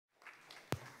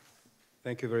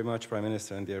Thank you very much, Prime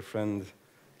Minister and dear friend.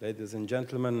 Ladies and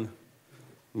gentlemen,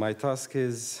 my task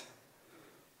is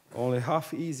only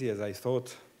half easy as I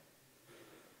thought.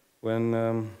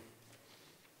 When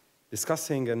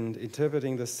discussing and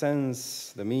interpreting the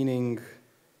sense, the meaning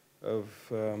of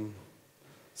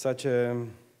such a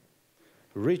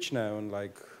rich noun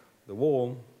like the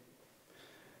wall,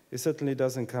 it certainly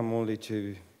doesn't come only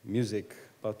to music,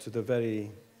 but to the very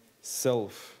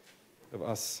self of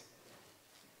us.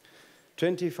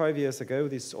 25 years ago,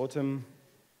 this autumn,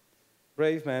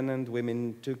 brave men and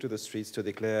women took to the streets to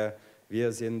declare,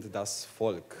 "Wir sind das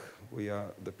Volk," we are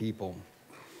the people,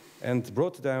 and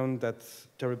brought down that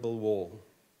terrible wall.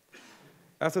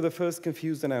 After the first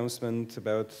confused announcement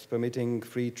about permitting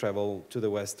free travel to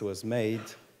the West was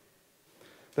made,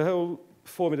 the whole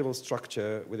formidable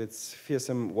structure with its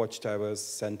fearsome watchtowers,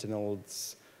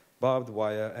 sentinels, barbed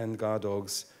wire and guard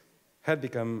dogs had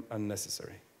become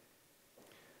unnecessary.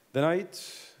 The night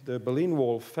the Berlin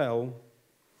Wall fell,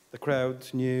 the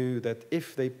crowd knew that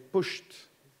if they pushed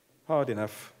hard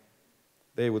enough,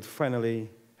 they would finally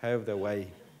have their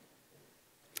way.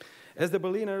 As the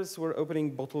Berliners were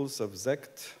opening bottles of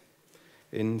Sekt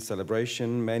in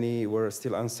celebration, many were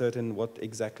still uncertain what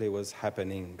exactly was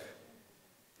happening.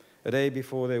 A day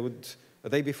before, they would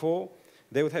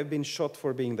have been shot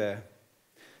for being there.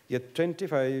 Yet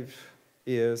 25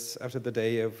 years after the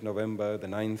day of November the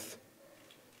 9th,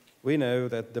 we know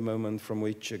that the moment from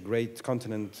which a great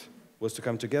continent was to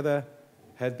come together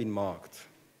had been marked.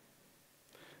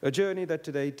 A journey that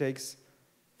today takes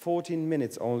 14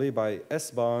 minutes only by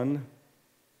S-Bahn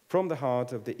from the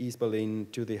heart of the East Berlin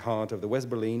to the heart of the West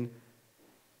Berlin.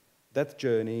 That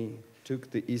journey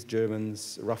took the East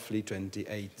Germans roughly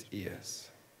 28 years.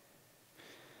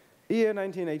 Year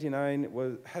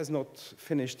 1989 has not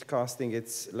finished casting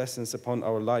its lessons upon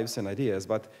our lives and ideas,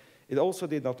 but it also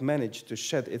did not manage to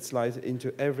shed its light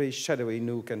into every shadowy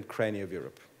nook and cranny of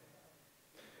Europe.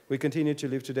 We continue to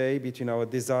live today between our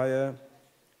desire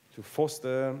to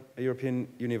foster a European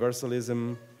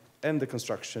universalism and the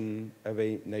construction of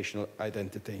a national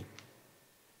identity.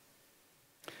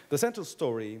 The central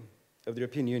story of the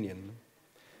European Union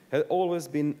had always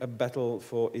been a battle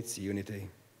for its unity.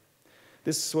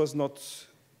 This was not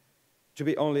to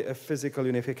be only a physical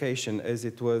unification, as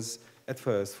it was at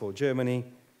first for Germany,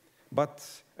 but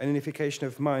an unification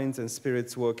of minds and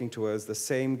spirits working towards the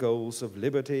same goals of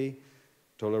liberty,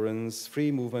 tolerance,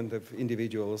 free movement of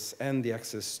individuals, and the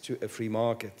access to a free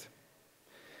market.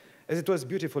 As it was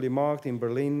beautifully marked in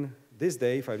Berlin this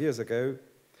day, 5 years ago,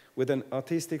 with an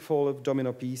artistic fall of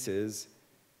domino pieces,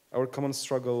 our common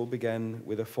struggle began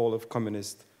with the fall of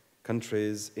communist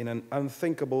countries in an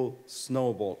unthinkable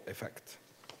snowball effect.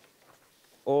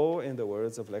 Or, in the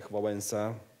words of Lech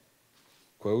Wałęsa,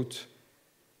 quote,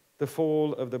 "The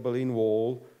fall of the Berlin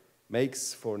Wall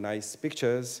makes for nice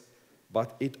pictures,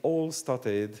 but it all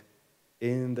started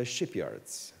in the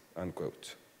shipyards,"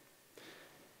 unquote.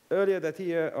 Earlier that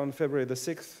year, on February the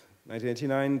 6th,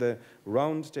 1989, the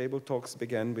round-table talks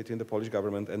began between the Polish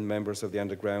government and members of the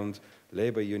underground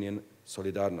labor union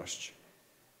Solidarność.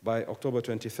 By October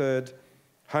 23rd,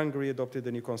 Hungary adopted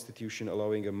the new constitution,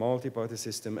 allowing a multi-party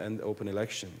system and open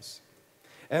elections.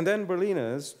 And then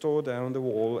Berliners tore down the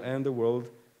wall and the world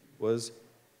was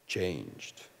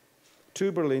changed.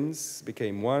 Two Berlins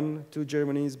became one, two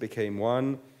Germanys became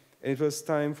one, and it was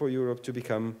time for Europe to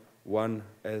become one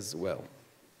as well.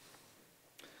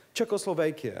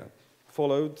 Czechoslovakia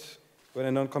followed when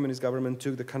a non-communist government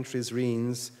took the country's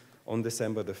reins on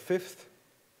December the 5th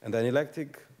and then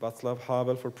elected Václav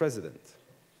Havel for president.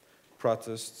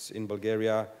 Protests in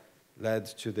Bulgaria led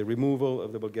to the removal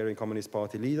of the Bulgarian Communist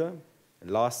Party leader. And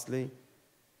lastly,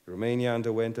 Romania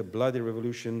underwent a bloody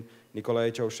revolution.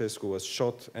 Nicolae Ceausescu was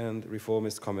shot and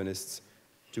reformist communists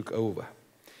took over.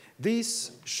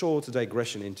 This short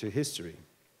digression into history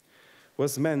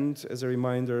was meant as a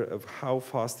reminder of how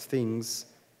fast things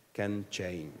can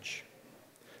change,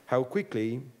 how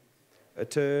quickly a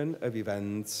turn of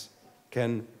events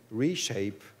can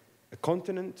reshape a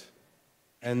continent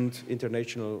and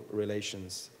international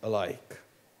relations alike.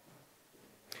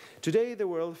 Today, the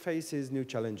world faces new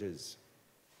challenges.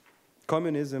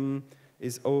 Communism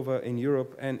is over in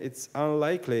Europe, and it's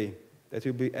unlikely that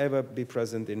it will ever be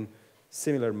present in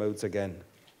similar modes again.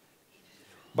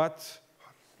 But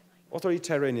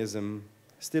authoritarianism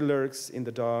still lurks in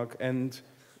the dark and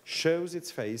shows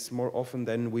its face more often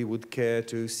than we would care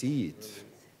to see it.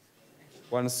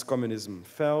 Once communism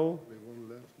fell,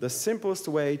 the simplest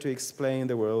way to explain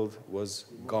the world was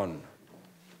gone.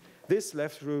 This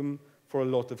left room for a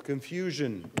lot of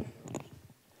confusion.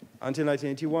 Until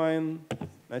 1981,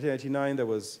 1989, there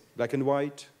was black and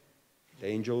white, the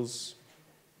angels,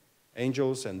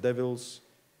 angels and devils,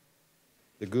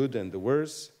 the good and the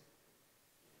worse.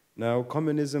 Now,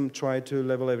 communism tried to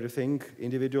level everything,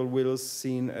 individual wills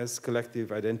seen as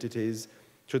collective identities,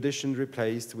 tradition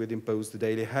replaced with imposed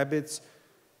daily habits,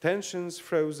 tensions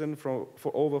frozen for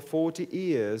over 40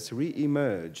 years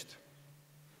re-emerged.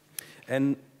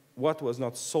 And what was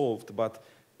not solved but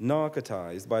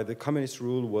narcotized by the communist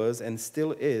rule was and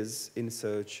still is in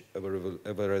search of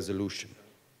a resolution.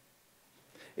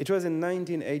 It was in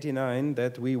 1989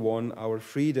 that we won our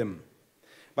freedom.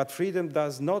 But freedom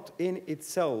does not in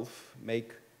itself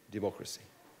make democracy.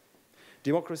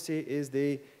 Democracy is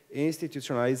the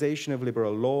institutionalization of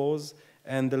liberal laws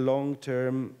and the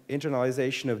long-term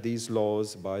internalization of these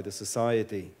laws by the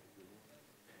society.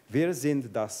 Wir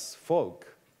sind das Volk.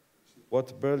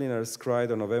 What Berliners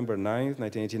cried on November 9,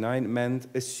 1989, meant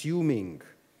assuming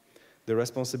the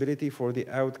responsibility for the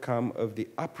outcome of the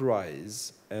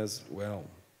uprising as well.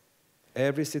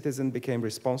 Every citizen became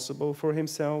responsible for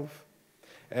himself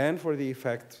and for the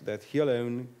effect that he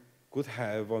alone could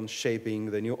have on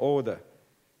shaping the new order.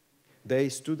 They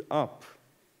stood up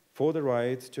for the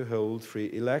right to hold free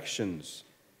elections.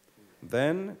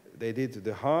 Then they did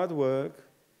the hard work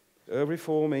of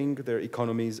reforming their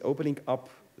economies, opening up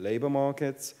labor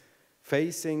markets,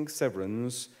 facing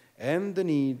severance and the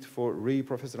need for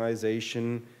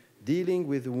reprofessionalization, dealing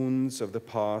with the wounds of the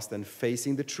past and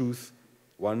facing the truth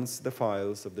once the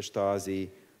files of the Stasi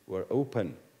were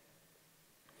open.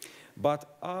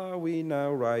 But are we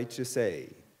now right to say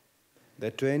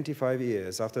that 25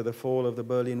 years after the fall of the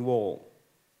Berlin Wall,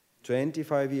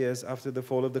 25 years after the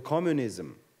fall of the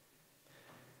communism,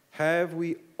 have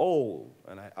we all,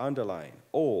 and I underline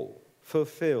all,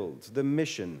 fulfilled the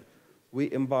mission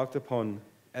we embarked upon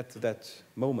at that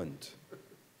moment?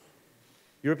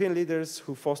 European leaders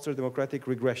who foster democratic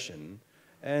regression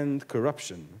and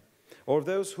corruption, or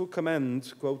those who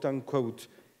commend, quote-unquote,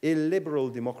 illiberal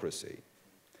democracy,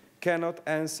 cannot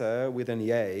answer with an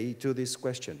yay to this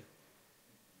question.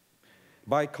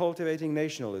 By cultivating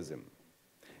nationalism,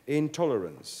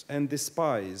 intolerance, and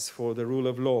despise for the rule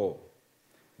of law,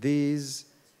 these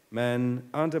men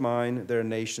undermine their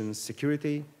nation's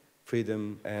security,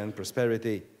 freedom, and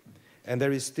prosperity. And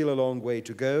there is still a long way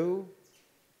to go,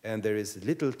 and there is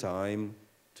little time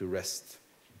to rest.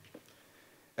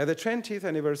 At the 20th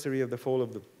anniversary of the fall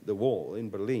of the wall in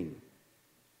Berlin,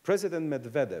 President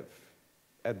Medvedev,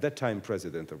 at that time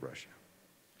president of Russia,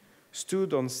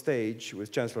 stood on stage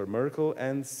with Chancellor Merkel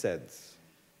and said,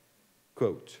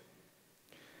 quote,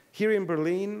 "Here in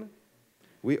Berlin,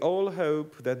 we all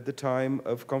hope that the time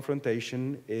of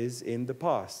confrontation is in the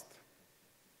past.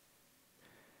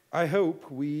 I hope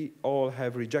we all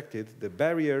have rejected the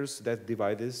barriers that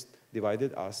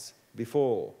divided us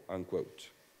before," unquote.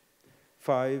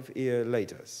 5 years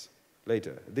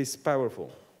later, this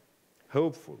powerful,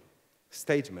 hopeful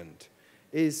statement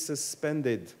is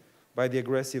suspended by the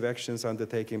aggressive actions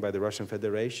undertaken by the Russian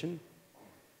Federation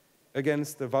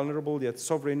against the vulnerable yet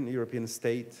sovereign European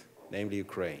state, namely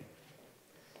Ukraine.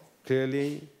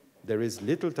 Clearly, there is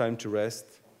little time to rest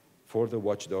for the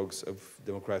watchdogs of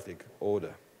democratic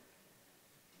order.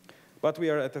 But we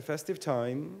are at a festive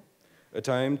time, a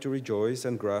time to rejoice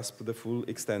and grasp the full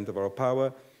extent of our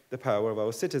power, the power of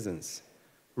our citizens.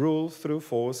 Rule through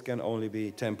force can only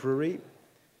be temporary.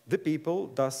 The people,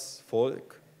 das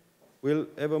Volk, will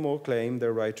evermore claim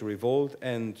their right to revolt,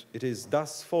 and it is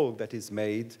das Volk that is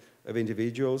made of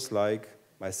individuals like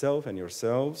myself and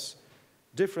yourselves,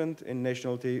 different in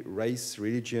nationality, race,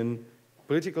 religion,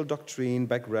 political doctrine,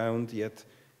 background, yet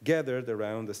gathered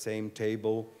around the same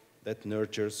table that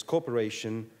nurtures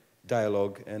cooperation,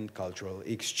 dialogue, and cultural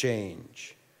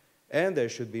exchange. And there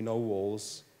should be no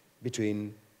walls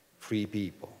between free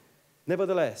people.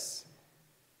 Nevertheless,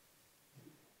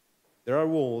 there are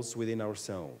walls within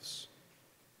ourselves.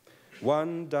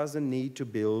 One doesn't need to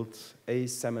build a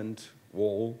cement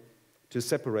wall to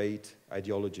separate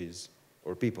ideologies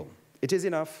or people. It is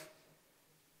enough.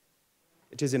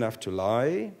 It is enough to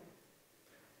lie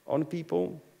on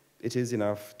people. It is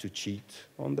enough to cheat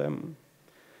on them,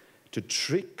 to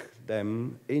trick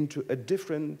them into a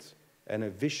different and a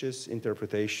vicious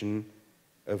interpretation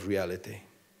of reality.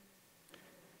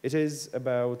 It is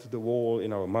about the wall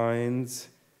in our minds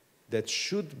that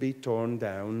should be torn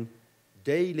down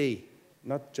daily,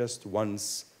 not just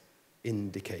once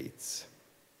in decades.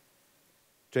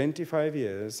 25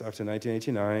 years after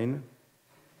 1989,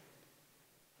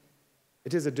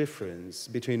 it is a difference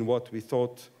between what we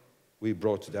thought we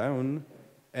brought down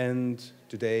and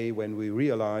today when we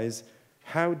realize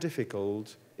how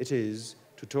difficult it is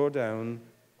to tear down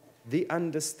the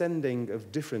understanding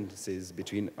of differences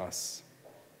between us.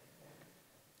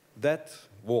 That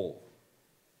wall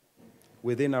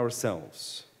within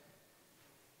ourselves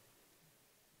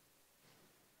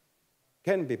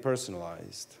can be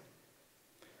personalized.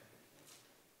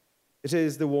 It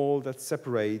is the wall that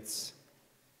separates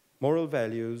moral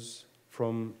values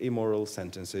from immoral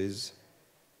sentences,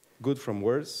 good from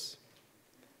worse.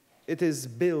 It is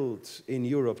built in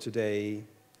Europe today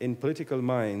in political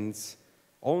minds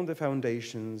on the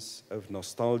foundations of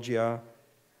nostalgia,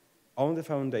 on the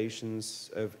foundations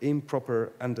of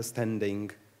improper understanding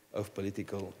of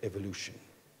political evolution.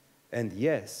 And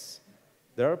yes,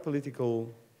 there are political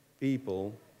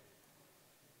people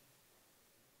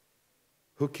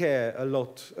who care a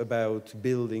lot about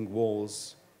building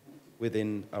walls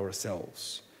within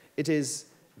ourselves. It is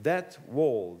that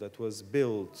wall that was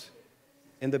built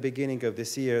in the beginning of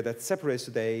this year that separates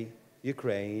today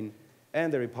Ukraine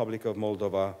and the Republic of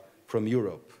Moldova from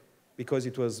Europe, because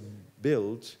it was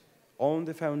built on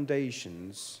the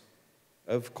foundations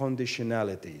of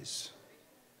conditionalities,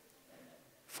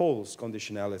 false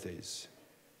conditionalities.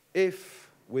 If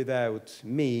without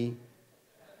me,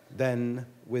 then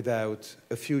without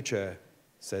a future,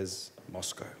 says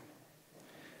Moscow.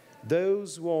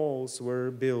 Those walls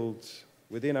were built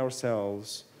within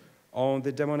ourselves on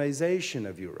the demonization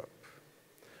of Europe,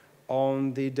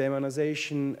 on the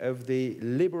demonization of the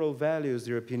liberal values the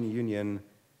European Union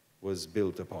was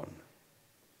built upon.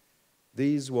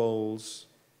 These walls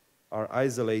are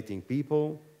isolating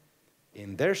people.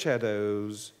 In their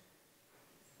shadows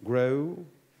grow,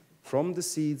 from the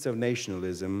seeds of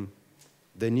nationalism,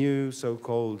 the new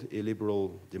so-called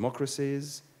illiberal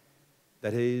democracies,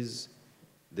 that is,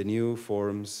 the new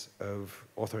forms of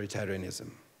authoritarianism.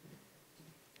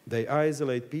 They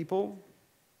isolate people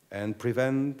and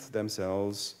prevent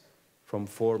themselves from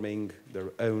forming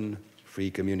their own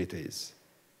free communities.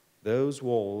 Those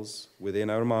walls within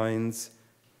our minds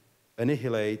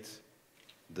annihilate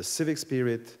the civic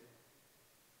spirit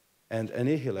and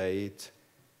annihilate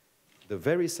the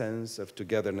very sense of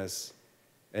togetherness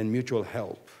and mutual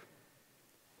help.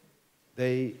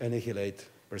 They annihilate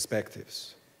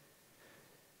perspectives.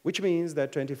 Which means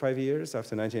that 25 years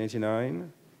after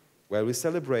 1989, while we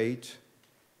celebrate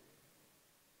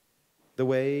the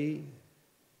way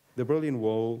the Berlin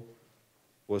Wall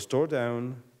was torn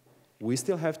down, we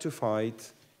still have to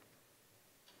fight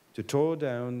to tear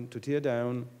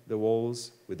down the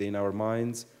walls within our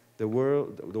minds, the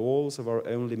walls of our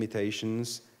own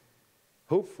limitations.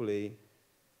 Hopefully,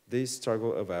 this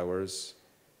struggle of ours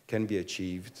can be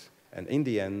achieved, and in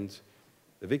the end,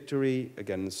 the victory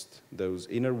against those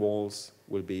inner walls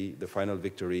will be the final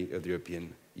victory of the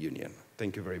European Union.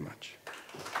 Thank you very much.